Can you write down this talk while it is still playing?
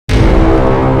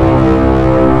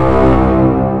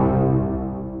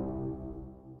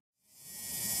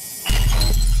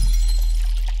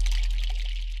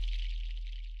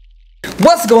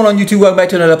What's going on YouTube? Welcome back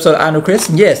to another episode of I Know Chris.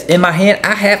 And yes, in my hand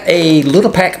I have a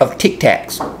little pack of Tic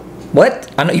Tacs.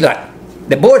 What? I know you like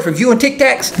the boys reviewing Tic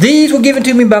Tacs. These were given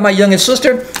to me by my youngest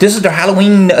sister. This is their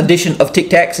Halloween edition of Tic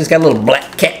Tacs. It's got a little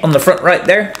black cat on the front right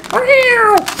there.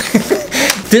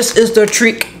 This is their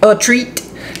treat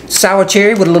sour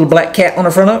cherry with a little black cat on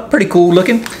the front of it. Pretty cool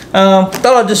looking. Thought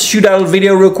I'd just shoot out a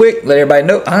video real quick, let everybody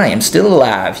know I am still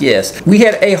alive. Yes, we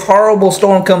had a horrible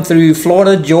storm come through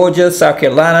Florida, Georgia, South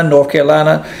Carolina, North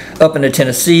Carolina, up into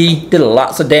Tennessee. Did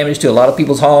lots of damage to a lot of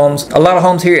people's homes. A lot of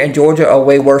homes here in Georgia are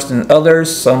way worse than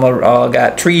others. Some are,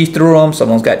 got trees through them.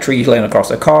 Someone's got trees laying across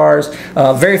their cars.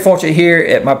 Very fortunate here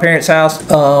at my parents' house.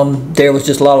 There was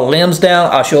just a lot of limbs down.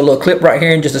 I'll show a little clip right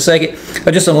here in just a second.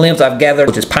 Just some limbs I've gathered,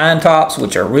 which is pine tops,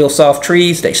 which are real soft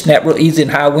trees. They snap real easy in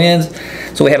high winds.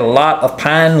 So we had a lot of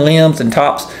pine limbs and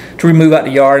tops to remove out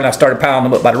the yard, and I started piling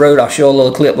them up by the road. I'll show a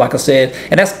little clip like I said,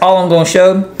 and that's all I'm going to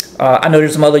show. I know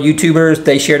there's some other YouTubers,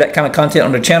 they share that kind of content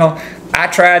on their channel. I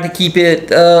tried to keep it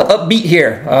upbeat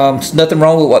here. There's nothing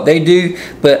wrong with what they do,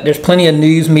 but there's plenty of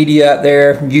news media out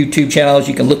there, YouTube channels.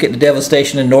 You can look at the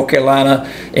devastation in North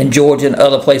Carolina and Georgia and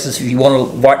other places if you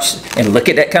want to watch and look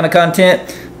at that kind of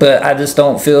content. But I just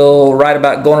don't feel right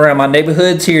about going around my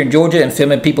neighborhoods here in Georgia and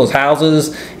filming people's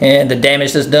houses and the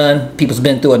damage that's done. People's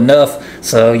been through enough.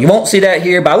 So you won't see that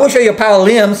here, but I will show you a pile of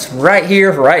limbs right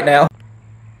here, right now.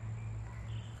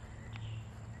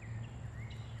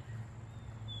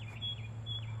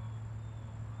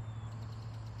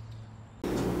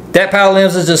 That pile of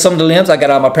limbs is just some of the limbs I got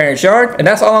out of my parents' yard, and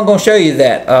that's all I'm going to show you.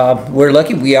 That we're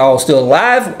lucky, we all still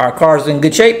alive, our car's in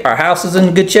good shape, our house is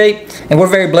in good shape, and we're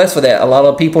very blessed for that. A lot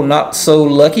of people not so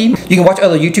lucky. You can watch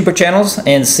other YouTuber channels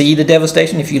and see the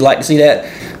devastation if you'd like to see that,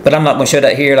 but I'm not going to show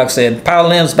that here. Like I said, pile of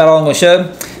limbs is about all I'm going to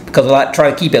show, because I like to try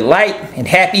to keep it light and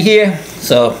happy here.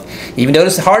 So even though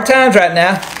it's hard times right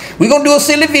now, we're going to do a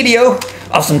silly video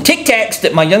of some Tic Tacs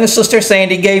that my youngest sister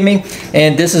Sandy gave me,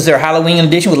 and this is their Halloween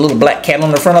edition with a little black cat on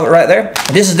the front of it right there.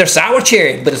 This is their sour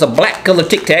cherry, but it's a black colored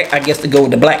Tic Tac, I guess, to go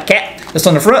with the black cat that's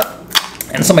on the front.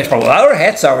 And somebody's probably, I already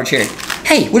had sour cherry.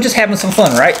 Hey, we're just having some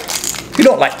fun, right? You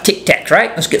don't like Tic Tacs, right?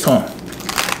 Let's get some.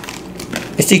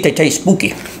 Let's see if they taste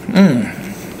spooky.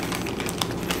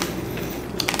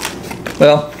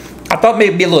 Well, I thought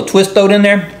maybe be a little twist thrown in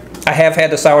there. I have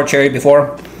had the sour cherry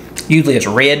before. Usually it's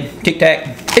red Tic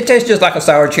Tac. It tastes just like a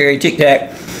sour cherry Tic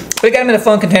Tac. But it got me in a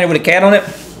fun container with a cat on it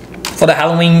for the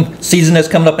Halloween season that's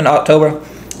coming up in October.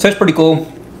 So it's pretty cool.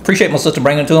 Appreciate my sister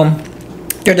bringing it to them.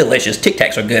 They're delicious. Tic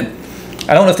Tacs are good.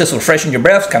 I don't know if this will freshen your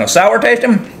breath. It's kind of sour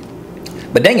tasting.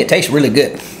 But dang, it tastes really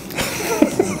good.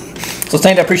 So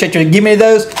Sandy, I appreciate you giving me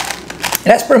those. And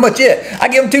that's pretty much it. I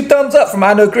give them 2 thumbs up from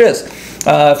I Know Chris.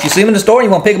 If you see them in the store and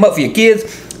you want to pick them up for your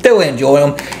kids, they'll enjoy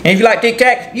them. And if you like Tic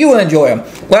Tacs, you will enjoy them.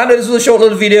 Well, I know this was a short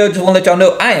little video. Just want to let y'all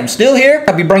know I am still here.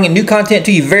 I'll be bringing new content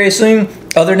to you very soon,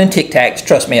 other than Tic Tacs.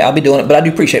 Trust me, I'll be doing it. But I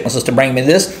do appreciate my sister bringing me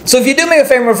this. So if you do me a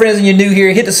favor, my friends, and you're new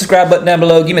here, hit the subscribe button down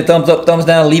below. Give me a thumbs up, thumbs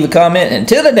down, leave a comment. And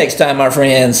until the next time, my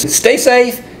friends, stay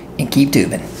safe and keep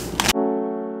tubing.